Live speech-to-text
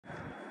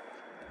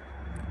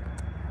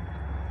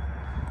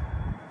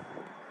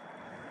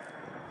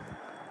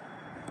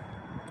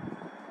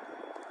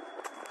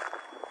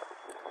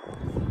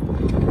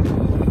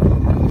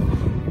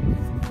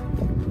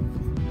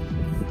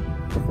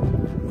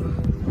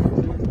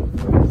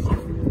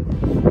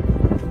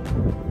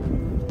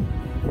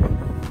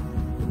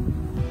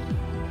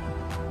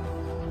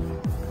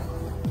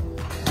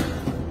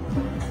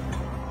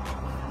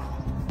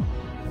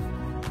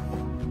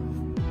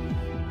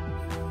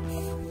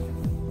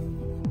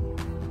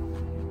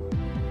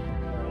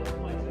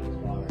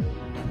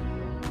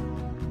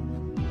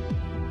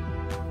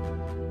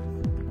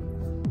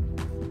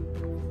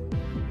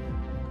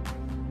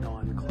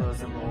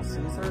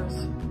Caesars.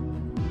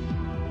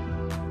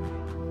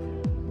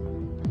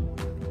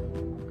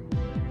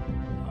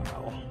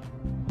 Wow.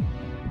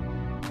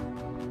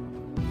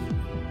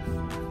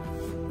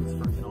 It's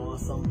freaking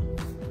awesome.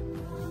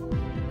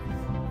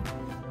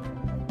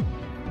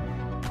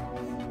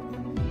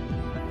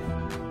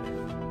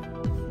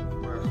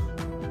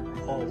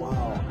 Oh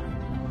wow.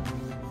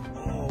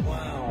 Oh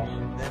wow.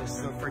 That is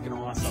so freaking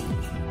awesome.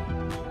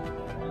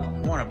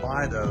 I want to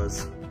buy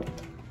those.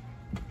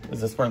 Is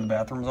this where the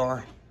bathrooms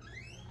are?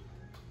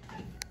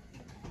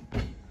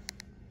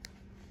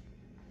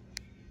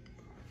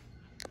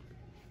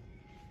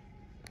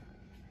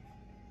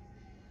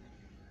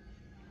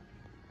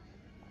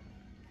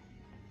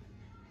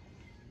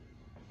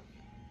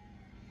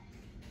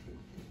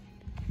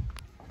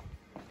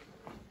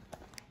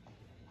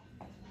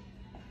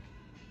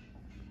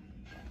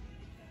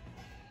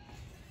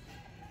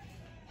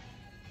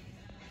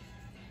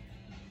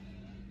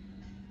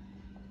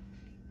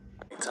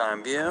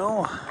 Time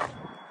view.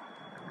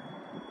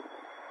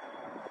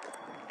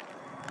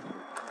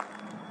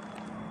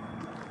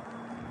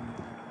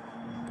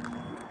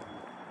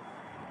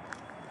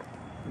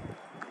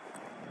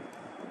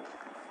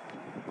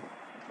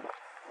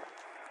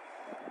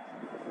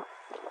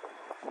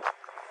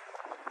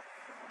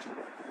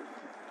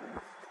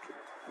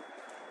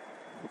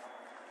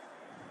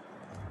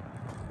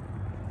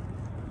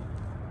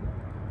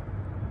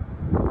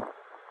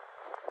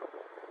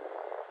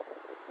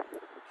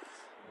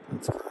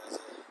 That's crazy.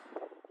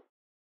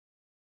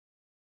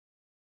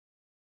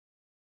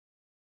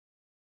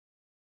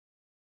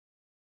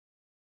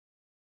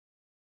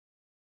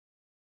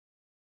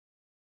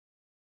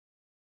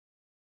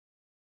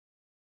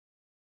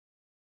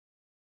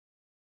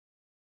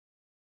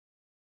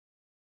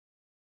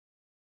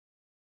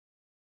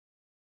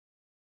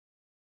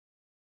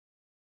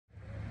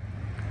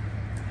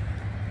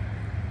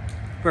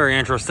 Very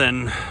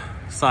interesting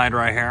side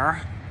right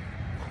here.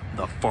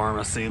 The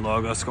pharmacy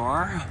logo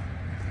score.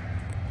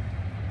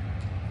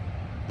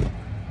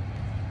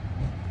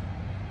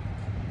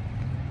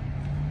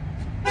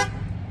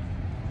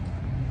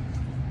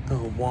 The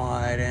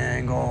wide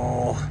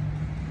angle.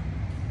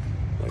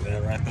 Look at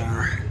that right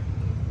there.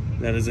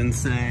 That is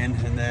insane.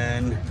 And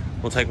then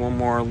we'll take one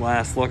more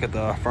last look at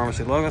the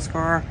pharmacy logo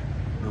score.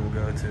 Then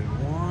we'll go to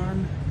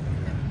one.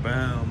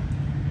 Boom.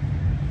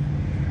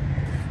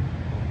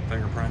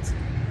 Fingerprints.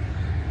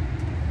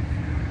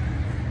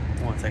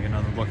 I want to take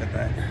another look at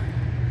that.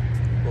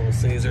 Lil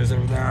Caesars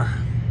over there.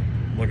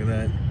 Look at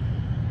that.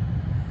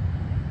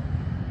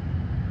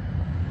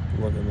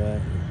 Look at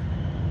that.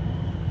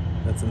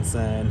 That's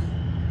insane.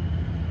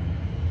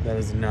 That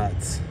is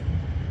nuts.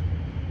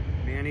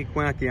 Manny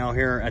Quacky out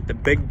here at the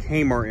Big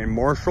Kmart in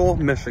Marshall,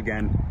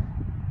 Michigan.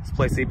 This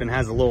place even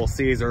has a Lil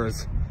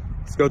Caesars.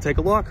 Let's go take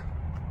a look.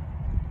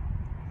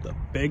 The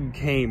Big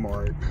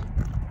Kmart.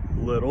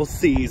 Lil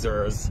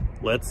Caesars.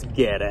 Let's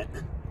get it.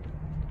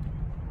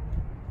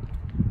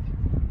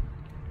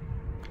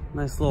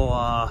 Nice little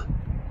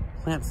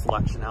plant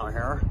selection out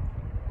here.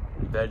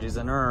 Veggies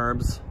and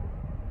herbs.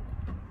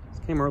 This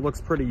Kmart looks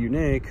pretty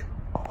unique.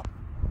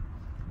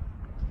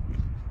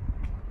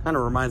 Kind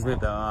of reminds me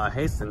of the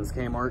Hastings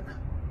Kmart.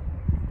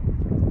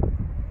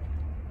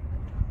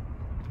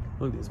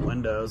 Look at these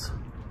windows.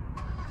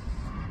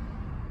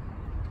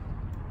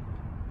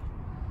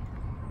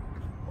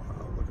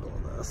 Wow, look at all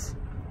this.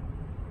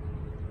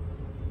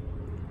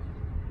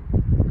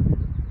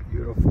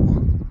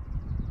 Beautiful.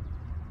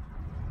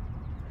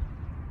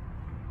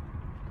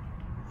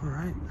 All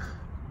right,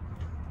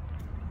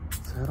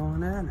 let's head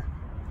on in.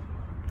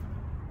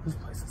 This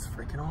place is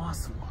freaking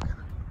awesome looking.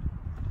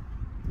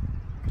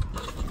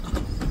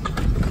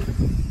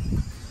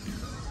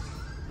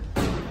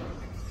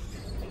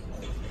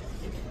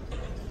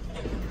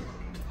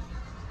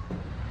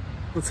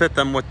 Let's hit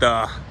them with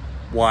the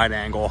wide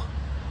angle.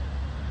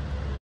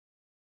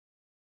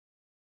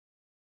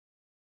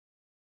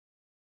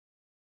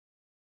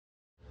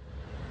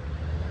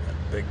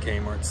 That Big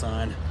Kmart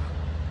sign.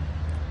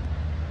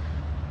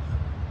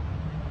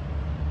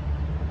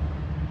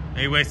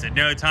 He wasted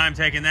no time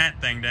taking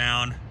that thing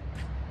down.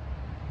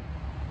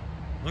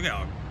 Look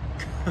how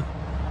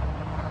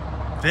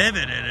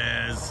vivid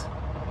it is.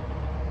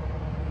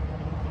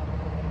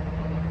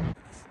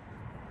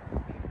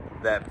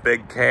 That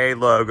big K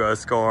logo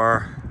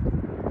score.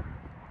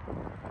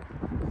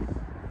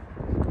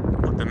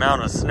 Look, the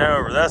amount of snow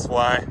over this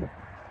way.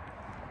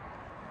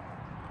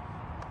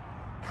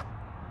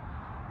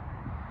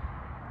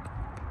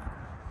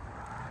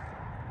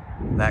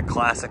 That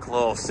classic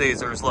Lil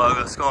Caesars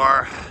logo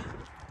score.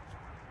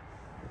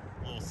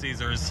 Lil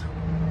Caesars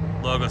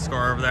logo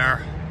score over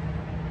there.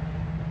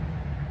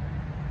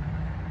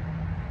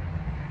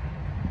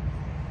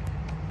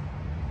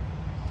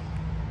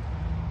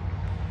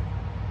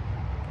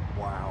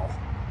 Wow.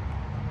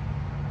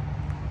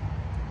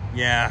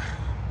 Yeah.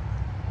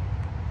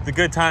 The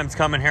good times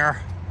coming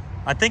here.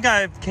 I think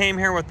I've came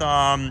here with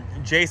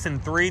Jason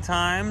 3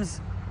 times.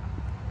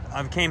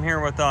 I've came here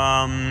with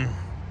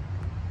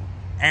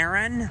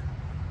Aaron.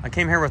 I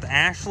came here with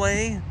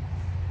Ashley.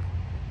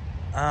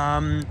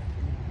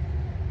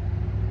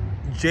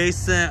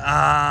 Jason,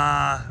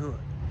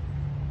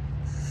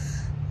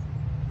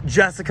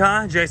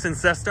 Jessica, Jason's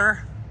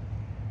sister.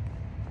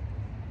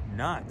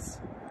 Nuts.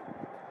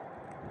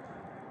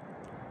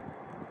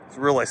 It's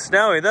really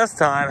snowy this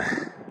time.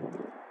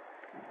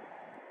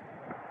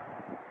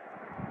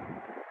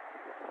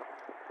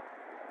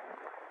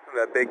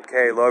 That big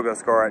K logo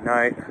scar at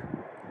night.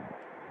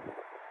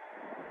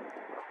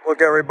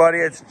 Look everybody,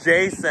 it's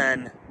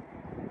Jason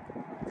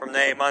from the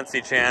 8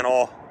 Muncie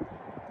channel.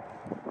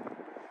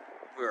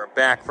 We are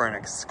back for an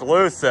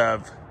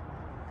exclusive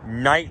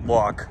night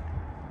look.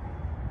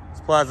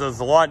 This plaza is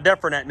a lot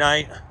different at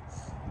night.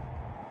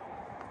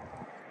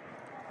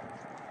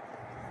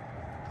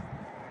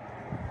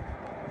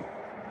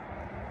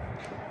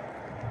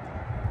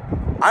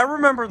 I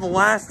remember the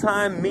last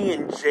time me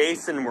and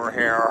Jason were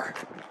here.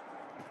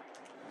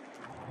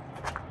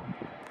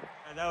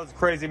 And that was a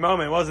crazy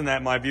moment, wasn't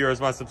that, my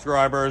viewers, my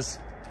subscribers?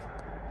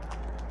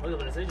 Look at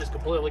this, they just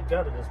completely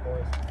gutted this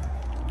place.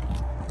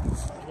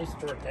 They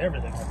stripped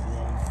everything off the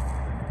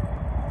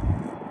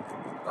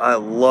road. I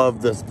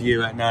love this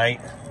view at night.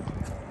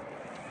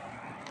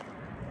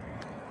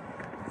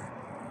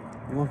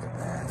 Look at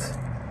that.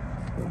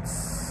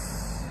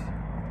 Let's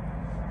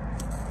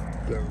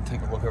go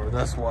take a look over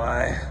this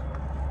way.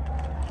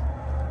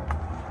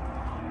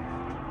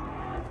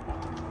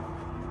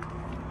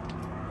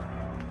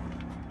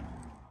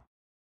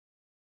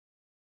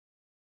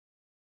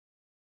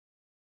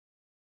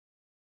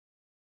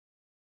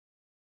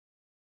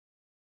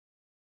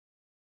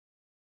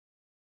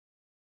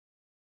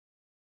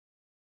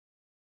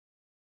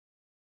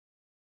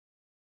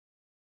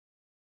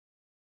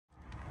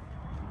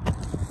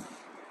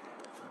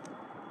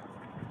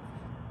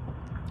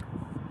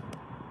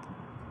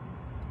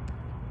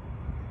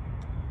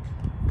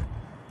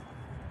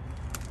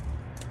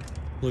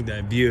 Look at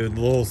that view,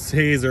 the Lil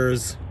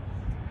Caesars.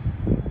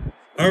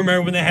 I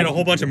remember when they had a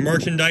whole bunch of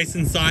merchandise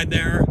inside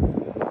there.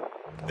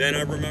 Then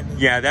I remember.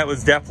 Yeah, that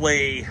was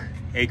definitely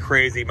a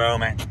crazy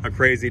moment, a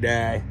crazy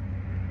day.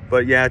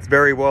 But yeah, it's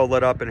very well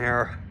lit up in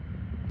here.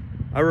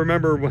 I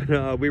remember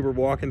when we were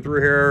walking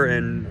through here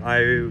and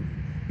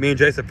me and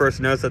Jason first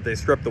noticed that they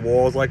stripped the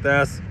walls like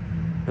this.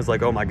 I was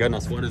like, oh my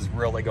goodness, what is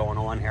really going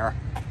on here?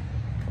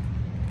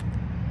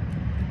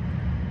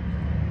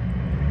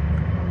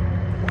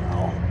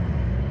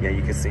 Yeah,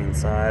 you can see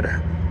inside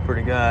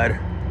pretty good.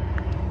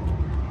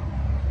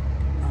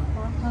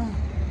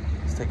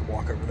 Let's take a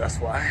walk over this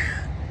way.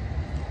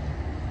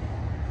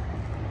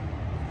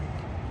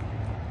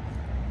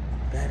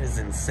 That is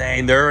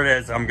insane. There it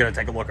is. I'm gonna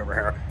take a look over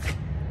here.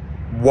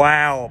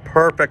 Wow,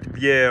 perfect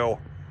view.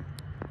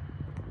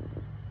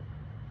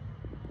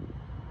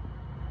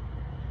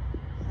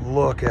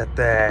 Look at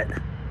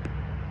that.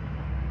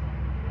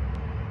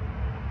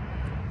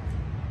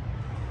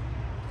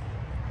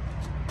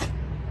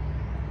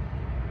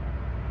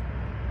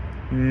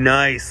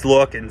 Nice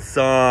look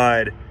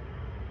inside.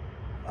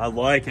 I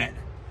like it.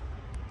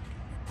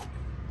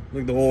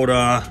 Look at the old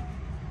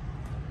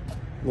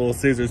Lil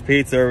Caesars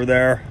pizza over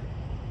there.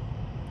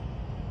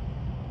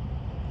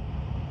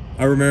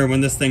 I remember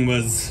when this thing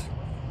was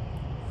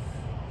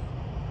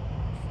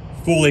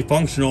fully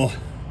functional.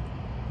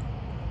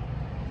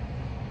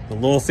 The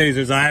Lil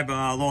Caesars, I have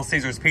a Lil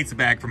Caesars pizza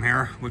bag from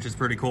here, which is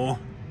pretty cool.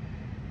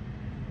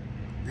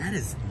 That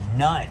is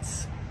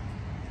nuts.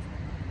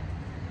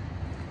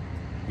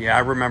 Yeah, I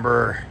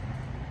remember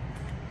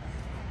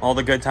all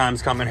the good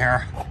times coming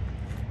here.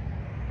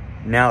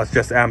 Now it's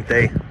just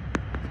empty.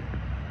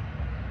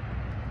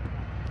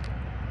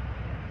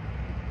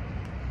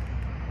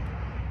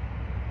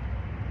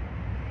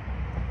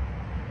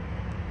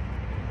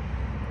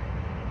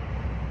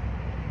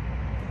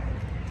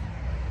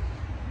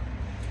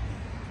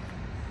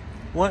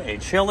 What a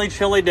chilly,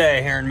 chilly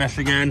day here in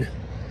Michigan.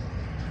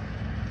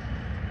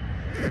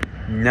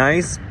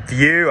 Nice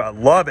view, I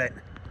love it.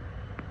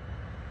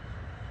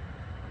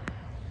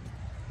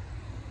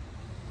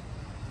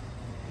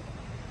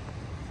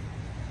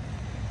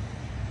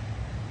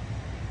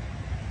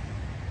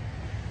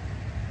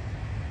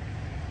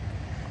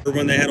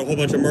 When they had a whole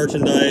bunch of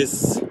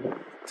merchandise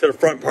to the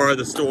front part of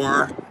the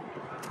store,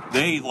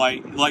 they,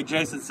 like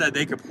Jason said,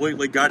 they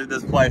completely gutted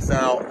this place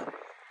out.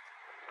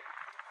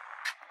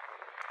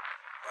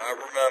 I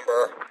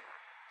remember.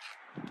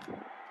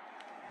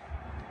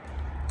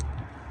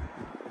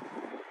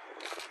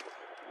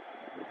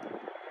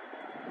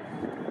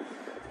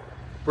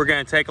 We're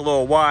gonna take a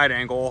little wide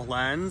angle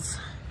lens.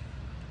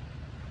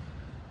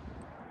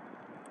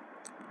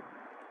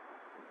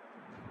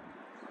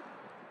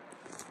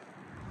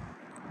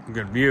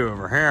 Good view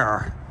over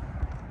here.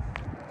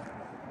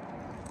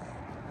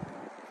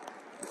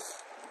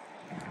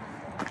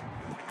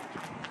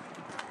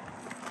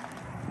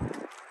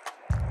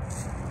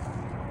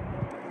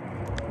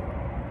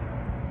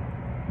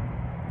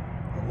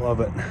 I love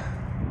it.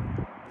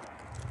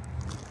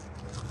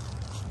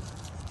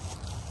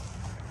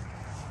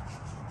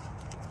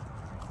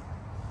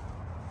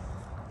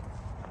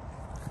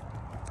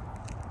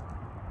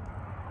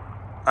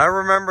 I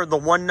remember the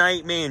one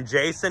night me and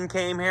Jason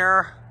came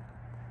here.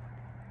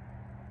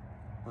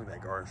 Look at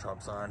that garden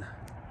shop sign.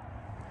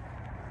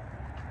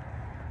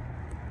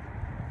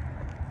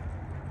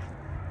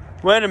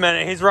 Wait a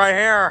minute, he's right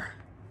here.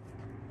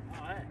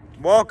 All right.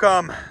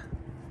 Welcome.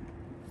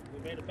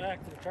 We made it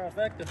back to the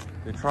trifecta.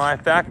 The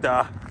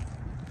trifecta.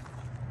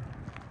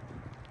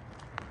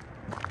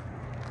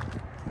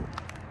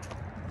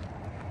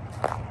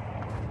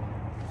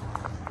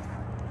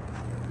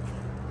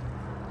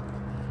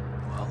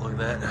 Wow, look at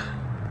that.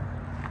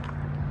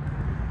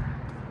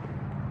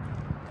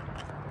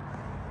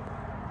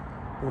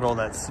 Look at all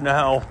that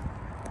snow.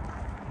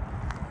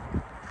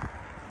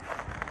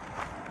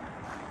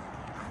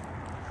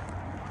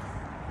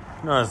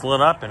 No, it's lit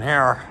up in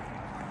here.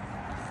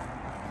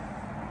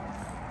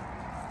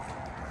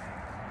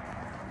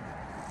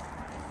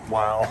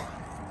 Wow.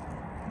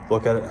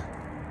 Look at it.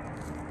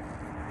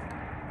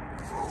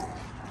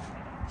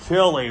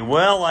 Chilly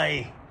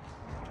Willy.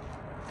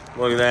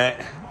 Look at that.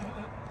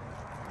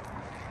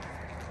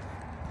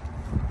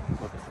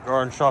 Look at the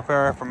garden shop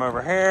area from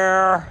over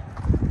here.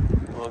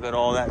 Look at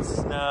all that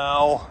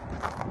snow.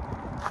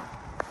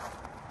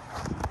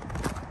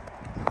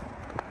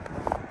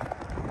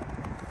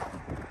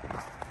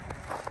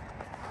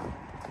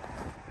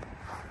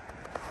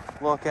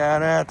 Look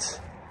at it.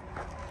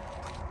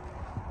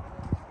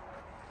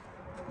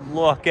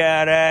 Look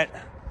at it.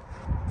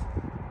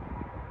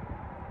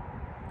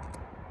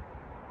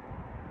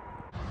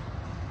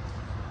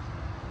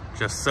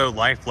 Just so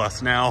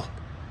lifeless now.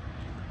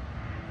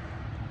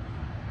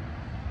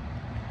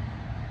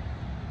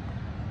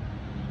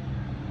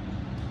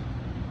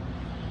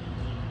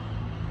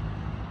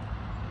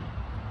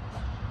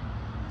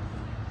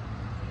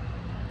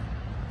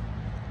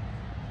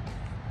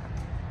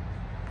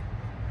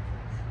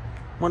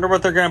 Wonder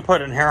what they're gonna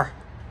put in here.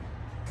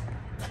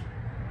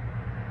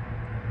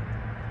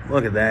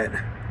 Look at that.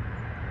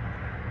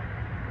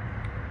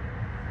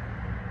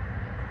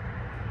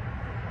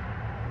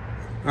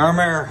 I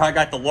remember I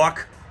got the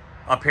look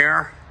up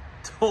here.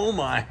 Oh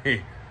my.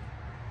 I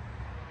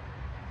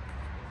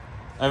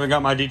haven't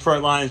got my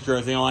Detroit Lions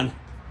jersey on.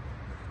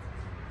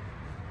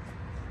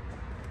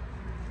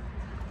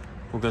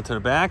 We'll go to the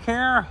back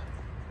here.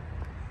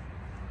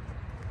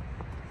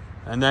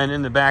 And then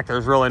in the back,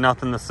 there's really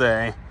nothing to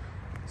say.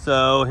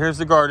 So here's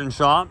the garden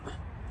shop.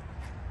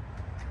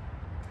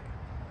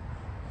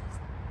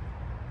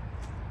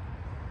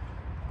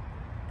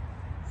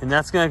 And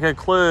that's going to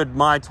conclude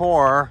my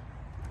tour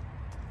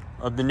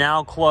of the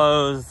now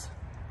closed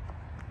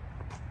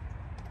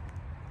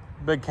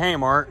Big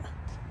Kmart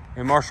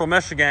in Marshall,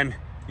 Michigan.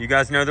 You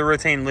guys know the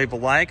routine. Leave a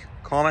like,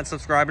 comment,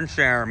 subscribe, and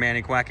share.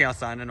 Manny Quackow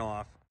signing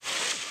off.